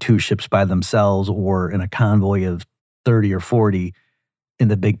 1 or 2 ships by themselves or in a convoy of 30 or 40, in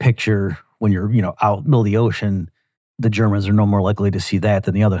the big picture, when you're, out in the middle of the ocean, the Germans are no more likely to see that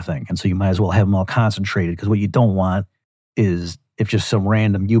than the other thing. And so you might as well have them all concentrated, because what you don't want is if just some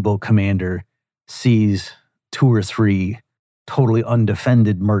random U-boat commander sees 2 or 3 totally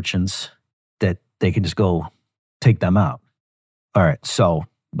undefended merchants, that they can just go take them out. All right. So,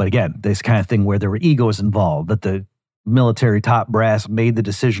 but again, this kind of thing where there were egos involved, that the military top brass made the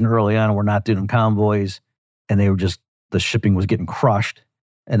decision early on, we're not doing convoys, and the shipping was getting crushed,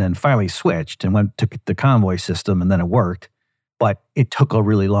 and then finally switched and went to the convoy system, and then it worked. But it took a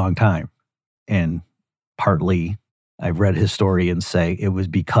really long time. And partly, I've read historians say it was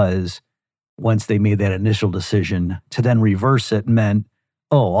because once they made that initial decision, to then reverse it meant,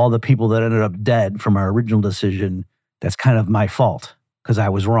 all the people that ended up dead from our original decision, that's kind of my fault because I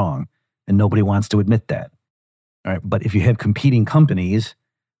was wrong. And nobody wants to admit that. All right. But if you have competing companies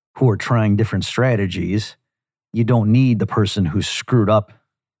who are trying different strategies, you don't need the person who screwed up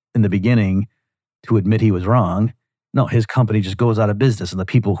in the beginning to admit he was wrong. No, his company just goes out of business, and the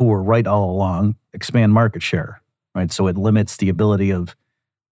people who were right all along expand market share, right? So it limits the ability of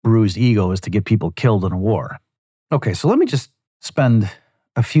bruised egos to get people killed in a war. Okay, so let me just spend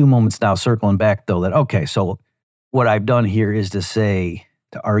a few moments now circling back, though, that, okay, so what I've done here is to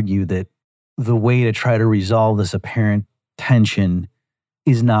argue that the way to try to resolve this apparent tension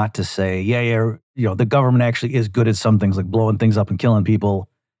is not to say, the government actually is good at some things like blowing things up and killing people.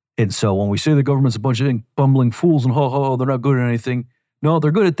 And so when we say the government's a bunch of bumbling fools and they're not good at anything. No,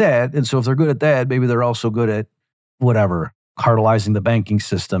 they're good at that. And so if they're good at that, maybe they're also good at whatever, cartelizing the banking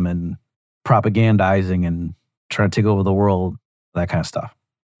system and propagandizing and trying to take over the world, that kind of stuff.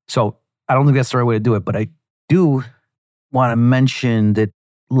 So I don't think that's the right way to do it. But I do want to mention that,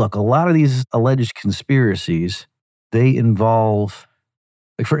 look, a lot of these alleged conspiracies, they involve,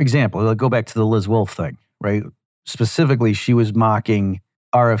 like, for example, go back to the Liz Wolfe thing, right? Specifically, she was mocking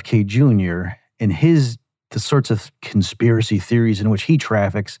RFK Jr. and the sorts of conspiracy theories in which he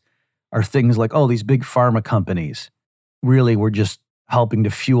traffics are things like, these big pharma companies really were just helping to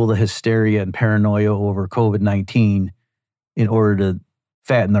fuel the hysteria and paranoia over COVID-19 in order to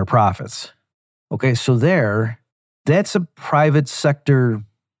fatten their profits. Okay, so that's a private sector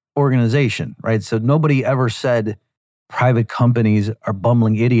organization, right? So nobody ever said private companies are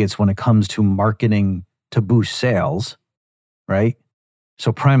bumbling idiots when it comes to marketing to boost sales, right?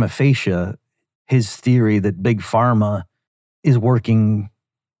 So prima facie, his theory that big pharma is working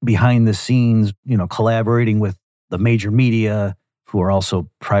behind the scenes, collaborating with the major media who are also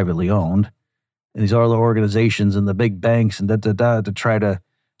privately owned, and these other organizations and the big banks and to try to.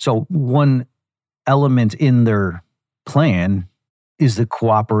 So one element in their plan is the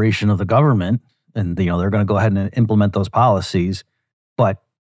cooperation of the government, and they're going to go ahead and implement those policies. But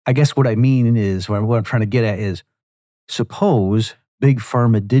I guess what I mean is, what I'm trying to get at is, suppose Big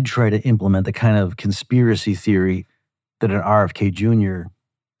Pharma did try to implement the kind of conspiracy theory that an RFK Jr.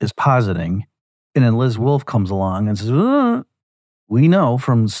 is positing, and then Liz Wolfe comes along and says, we know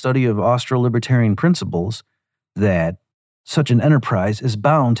from study of Austro-Libertarian principles that such an enterprise is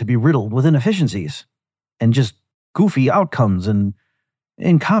bound to be riddled with inefficiencies and just goofy outcomes and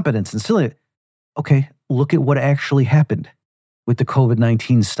incompetence and silly. Okay, look at what actually happened with the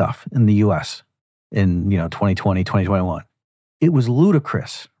COVID-19 stuff in the U.S. in 2020, 2021. It was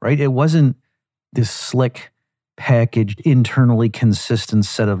ludicrous, right? It wasn't this slick, packaged, internally consistent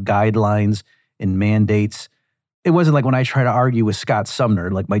set of guidelines and mandates. It wasn't like when I try to argue with Scott Sumner,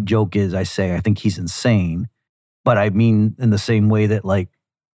 like my joke is I say I think he's insane. But I mean in the same way that, like,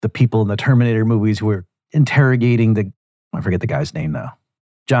 the people in the Terminator movies who were interrogating I forget the guy's name now,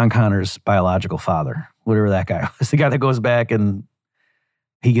 John Connor's biological father, whatever that guy was, the guy that goes back and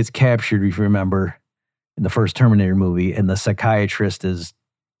he gets captured, if you remember, in the first Terminator movie, and the psychiatrist is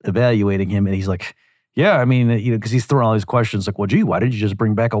evaluating him, and he's like, yeah, I mean, because he's throwing all these questions like, well, gee, why did you just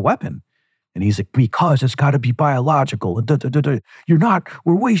bring back a weapon? And he's like, because it's got to be biological. And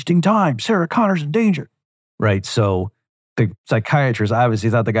we're wasting time. Sarah Connor's in danger. Right. So the psychiatrist obviously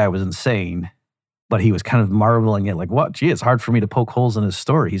thought the guy was insane, but he was kind of marveling at, like, what? Gee, it's hard for me to poke holes in his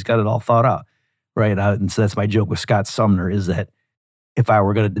story. He's got it all thought out. Right. And so that's my joke with Scott Sumner, is that if I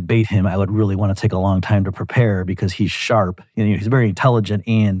were going to debate him, I would really want to take a long time to prepare, because he's sharp. He's very intelligent,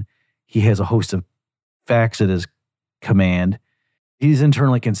 and he has a host of facts at his command. He's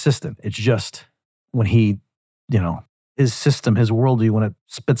internally consistent. It's just when he, his system, his worldview, when it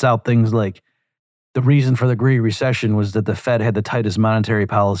spits out things like the reason for the Great Recession was that the Fed had the tightest monetary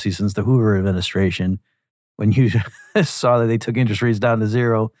policy since the Hoover administration. When you saw that they took interest rates down to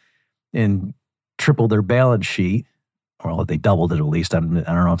zero and tripled their balance sheet, or they doubled it at least. I don't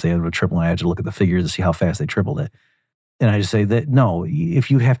know if they had a triple. I had to look at the figures to see how fast they tripled it. And I just say that, no, if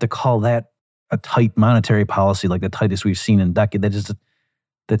you have to call that a tight monetary policy, like the tightest we've seen in decades,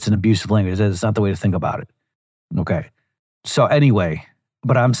 that's an abusive language. That's not the way to think about it. Okay. So anyway,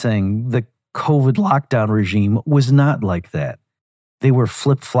 but I'm saying the COVID lockdown regime was not like that. They were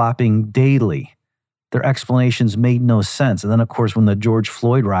flip-flopping daily. Their explanations made no sense. And then, of course, when the George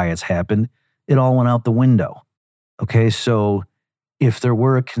Floyd riots happened, it all went out the window. Okay, so if there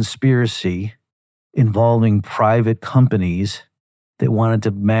were a conspiracy involving private companies that wanted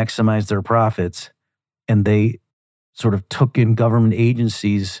to maximize their profits, and they sort of took in government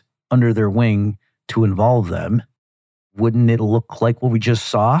agencies under their wing to involve them, wouldn't it look like what we just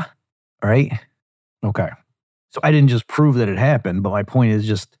saw? Right? Okay. So I didn't just prove that it happened, but my point is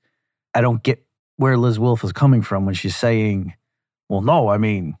just, I don't get where Liz Wolfe is coming from when she's saying, well, no, I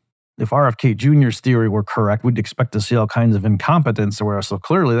mean, if RFK Jr.'s theory were correct, we'd expect to see all kinds of incompetence. So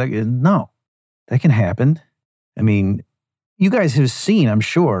clearly, no, that can happen. I mean, you guys have seen, I'm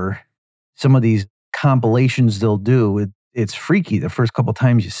sure, some of these compilations they'll do, it's freaky the first couple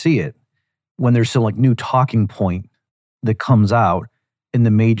times you see it, when there's some like new talking point that comes out in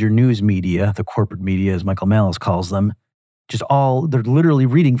the major news media, the corporate media, as Michael Malice calls them, they're literally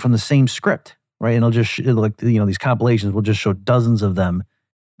reading from the same script, right? And it'll just, these compilations will just show dozens of them.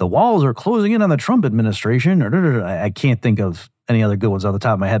 The walls are closing in on the Trump administration. I can't think of any other good ones off the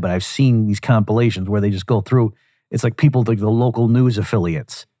top of my head, but I've seen these compilations where they just go through. It's like people, like the local news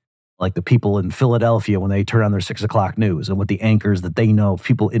affiliates, like the people in Philadelphia when they turn on their 6 o'clock news, and with the anchors that they know,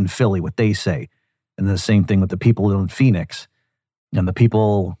 people in Philly, what they say. And the same thing with the people in Phoenix and the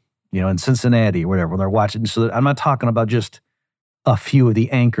people, in Cincinnati or whatever, when they're watching. So I'm not talking about just a few of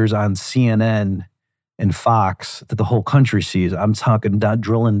the anchors on CNN and Fox that the whole country sees. I'm talking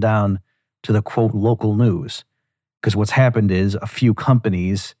drilling down to the quote local news. Because what's happened is a few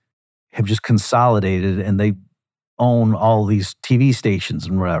companies have just consolidated and they own all these TV stations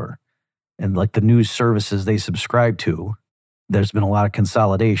and whatever. And like the news services they subscribe to, there's been a lot of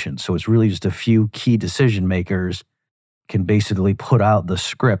consolidation. So it's really just a few key decision makers can basically put out the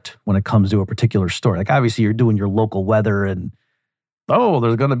script when it comes to a particular story. Like obviously you're doing your local weather and,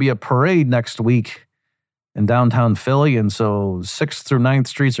 there's going to be a parade next week in downtown Philly. And so 6th through 9th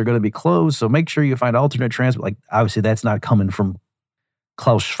streets are going to be closed. So make sure you find alternate transport. Like obviously that's not coming from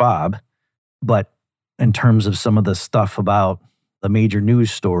Klaus Schwab, but in terms of some of the stuff about the major news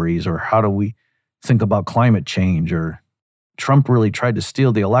stories or how do we think about climate change or Trump really tried to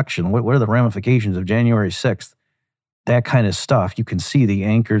steal the election. What are the ramifications of January 6th? That kind of stuff. You can see the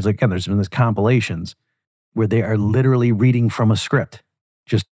anchors. Again, there's been these compilations where they are literally reading from a script.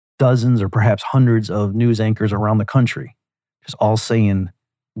 Just dozens or perhaps hundreds of news anchors around the country, just all saying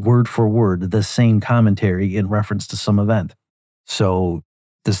word for word the same commentary in reference to some event. So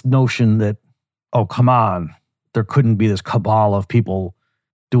this notion that, oh, come on, there couldn't be this cabal of people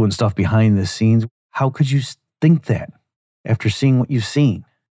doing stuff behind the scenes. How could you think that after seeing what you've seen?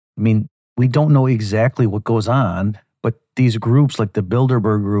 I mean, we don't know exactly what goes on, but these groups like the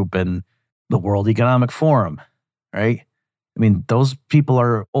Bilderberg Group and the World Economic Forum, right? I mean, those people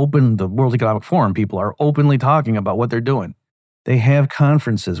are open, the World Economic Forum people are openly talking about what they're doing. They have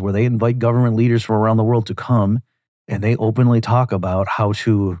conferences where they invite government leaders from around the world to come, and they openly talk about how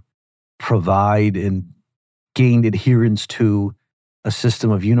to provide and gain adherence to a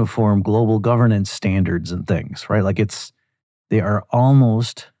system of uniform global governance standards and things, right? Like they are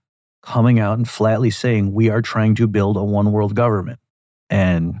almost coming out and flatly saying, we are trying to build a one world government.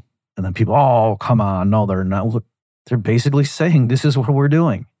 And then people, oh, come on. No, they're not. They're basically saying this is what we're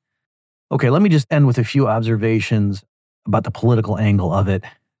doing. Okay, let me just end with a few observations about the political angle of it.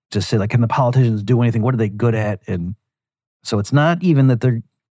 Just say, like, can the politicians do anything? What are they good at? And so it's not even that they're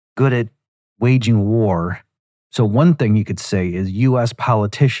good at waging war. So one thing you could say is U.S.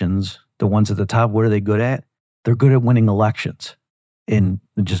 politicians, the ones at the top, what are they good at? They're good at winning elections and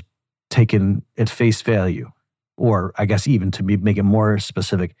just taken at face value. Or I guess even to make it more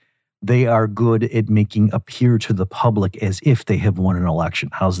specific, they are good at making appear to the public as if they have won an election.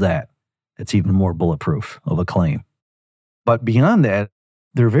 How's that? It's even more bulletproof of a claim. But beyond that,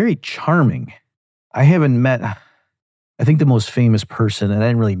 they're very charming. I haven't met, I think the most famous person, and I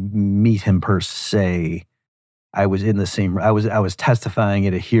didn't really meet him per se. I was testifying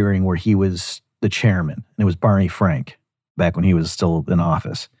at a hearing where he was the chairman, and it was Barney Frank back when he was still in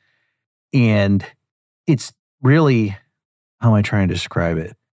office. And it's really, how am I trying to describe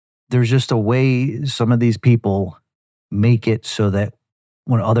it? There's just a way some of these people make it so that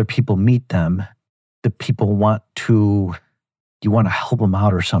when other people meet them, the people you want to help them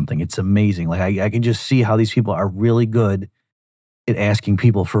out or something. It's amazing. Like I can just see how these people are really good at asking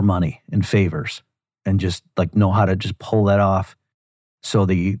people for money and favors and just like know how to just pull that off. So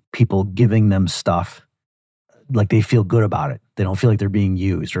the people giving them stuff, like they feel good about it. They don't feel like they're being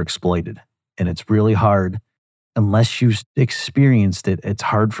used or exploited. And it's really hard. Unless you've experienced it, it's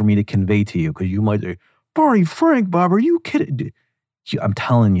hard for me to convey to you because you might say, Barney Frank, Bob, are you kidding? I'm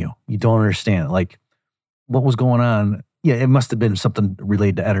telling you, you don't understand. Like what was going on. Yeah, it must have been something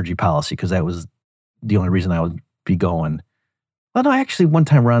related to energy policy because that was the only reason I would be going. Well, no, actually, one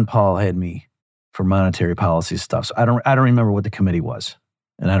time Ron Paul had me for monetary policy stuff. So I don't remember what the committee was.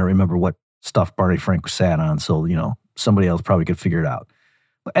 And I don't remember what stuff Barney Frank sat on. So, somebody else probably could figure it out.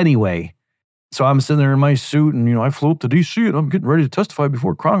 But anyway, so I'm sitting there in my suit and, I flew up to DC and I'm getting ready to testify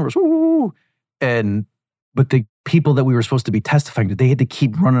before Congress. Ooh. But the people that we were supposed to be testifying to, they had to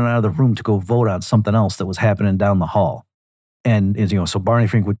keep running out of the room to go vote on something else that was happening down the hall. And, so Barney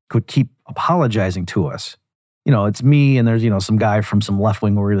Frank would keep apologizing to us. It's me and there's, some guy from some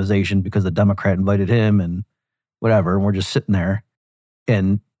left-wing organization because the Democrat invited him and whatever. And we're just sitting there.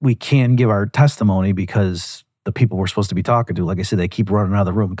 And we can't give our testimony because the people we're supposed to be talking to, like I said, they keep running out of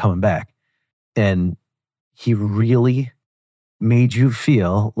the room and coming back. And he really made you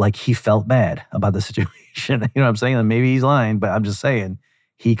feel like he felt bad about the situation. You know what I'm saying? And maybe he's lying, but I'm just saying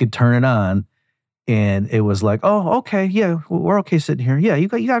he could turn it on and it was like, oh, okay, yeah, we're okay sitting here. Yeah, you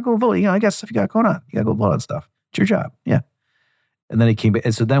got to go vote. I got stuff you got going on. You got to go vote on stuff. It's your job. Yeah. And then he came back.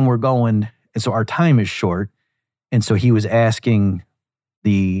 And so then we're going, and so our time is short. And so he was asking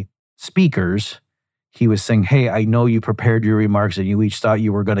the speakers, he was saying, hey, I know you prepared your remarks and you each thought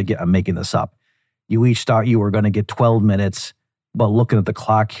you were going to get, I'm making this up. You each thought you were going to get 12 minutes, but looking at the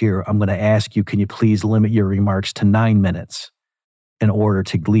clock here, I'm going to ask you, can you please limit your remarks to 9 minutes in order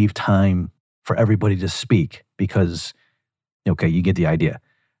to leave time for everybody to speak? Because, okay, you get the idea.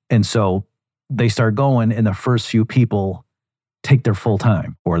 And so they start going and the first few people take their full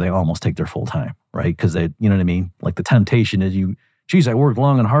time, or they almost take their full time, right? Because they, you know what I mean? Like the temptation is geez, I worked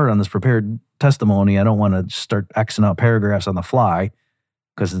long and hard on this prepared testimony. I don't want to start Xing out paragraphs on the fly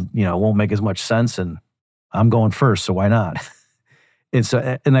because, it won't make as much sense. And I'm going first, so why not? And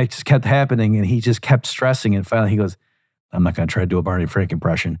so, and that just kept happening and he just kept stressing. And finally he goes, I'm not going to try to do a Barney Frank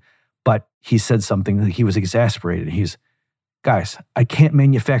impression, but he said something that he was exasperated. He's, guys, I can't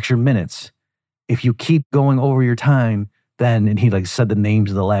manufacture minutes. If you keep going over your time, then, and he said the names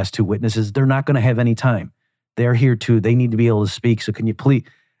of the last two witnesses, they're not going to have any time. They're here too. They need to be able to speak. So can you please,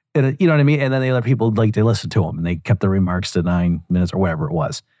 you know what I mean? And then the other people, they listened to him and they kept their remarks to 9 minutes or whatever it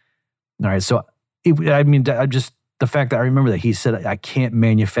was. All right. So, the fact that I remember that he said, I can't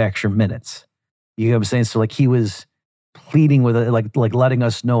manufacture minutes. You know what I'm saying? So he was pleading with it, like letting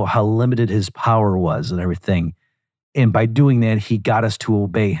us know how limited his power was and everything. And by doing that, he got us to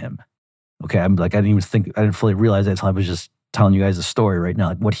obey him. Okay. I didn't fully realize that until I was just telling you guys the story right now.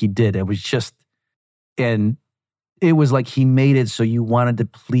 Like what he did, it was just, and it was like he made it so you wanted to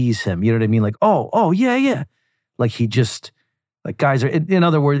please him. You know what I mean? Like, oh, yeah. Like he just, like guys are, in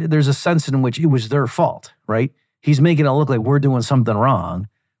other words, there's a sense in which it was their fault, right? He's making it look like we're doing something wrong.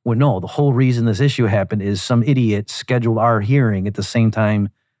 When no, the whole reason this issue happened is some idiot scheduled our hearing at the same time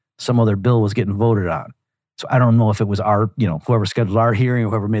some other bill was getting voted on. So I don't know if it was our, whoever scheduled our hearing or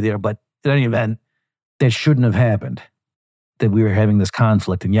whoever made the error, but in any event, that shouldn't have happened, that we were having this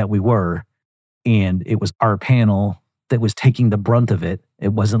conflict, and yet we were. And it was our panel that was taking the brunt of it.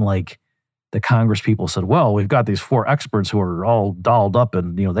 It wasn't like the Congress people said, well, we've got these 4 experts who are all dolled up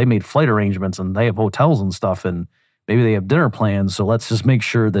and, they made flight arrangements and they have hotels and stuff and maybe they have dinner plans. So let's just make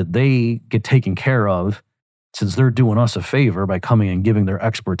sure that they get taken care of since they're doing us a favor by coming and giving their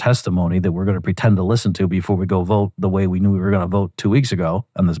expert testimony that we're going to pretend to listen to before we go vote the way we knew we were going to vote 2 weeks ago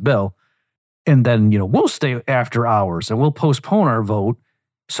on this bill. And then, we'll stay after hours and we'll postpone our vote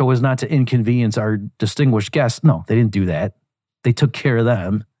so as not to inconvenience our distinguished guests. No, they didn't do that. They took care of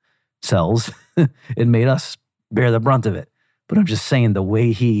themselves and made us bear the brunt of it. But I'm just saying the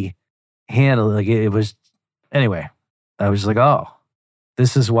way he handled it was, anyway, I was like, oh,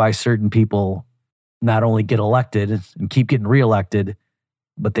 this is why certain people not only get elected and keep getting reelected,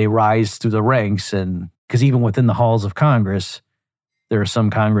 but they rise through the ranks. And because even within the halls of Congress, there are some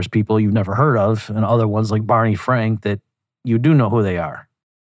Congress people you've never heard of and other ones like Barney Frank that you do know who they are.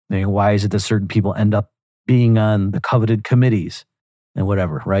 Why is it that certain people end up being on the coveted committees and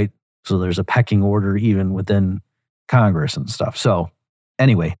whatever, right? So there's a pecking order even within Congress and stuff. So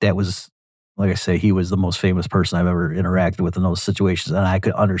anyway, that was, like I say, he was the most famous person I've ever interacted with in those situations. And I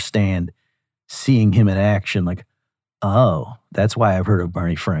could understand seeing him in action like, oh, that's why I've heard of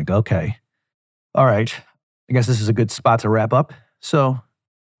Barney Frank. Okay. All right. I guess this is a good spot to wrap up. So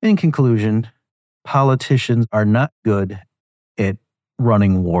in conclusion, politicians are not good at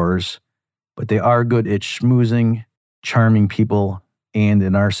running wars, but they are good at schmoozing, charming people, and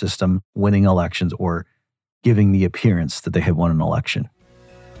in our system, winning elections or giving the appearance that they have won an election.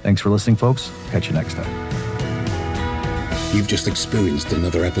 Thanks for listening, folks. Catch you next time. You've just experienced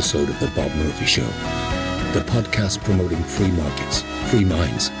another episode of The Bob Murphy Show, the podcast promoting free markets, free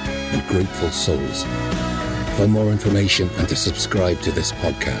minds, and grateful souls. For more information and to subscribe to this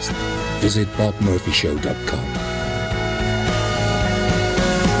podcast, visit bobmurphyshow.com.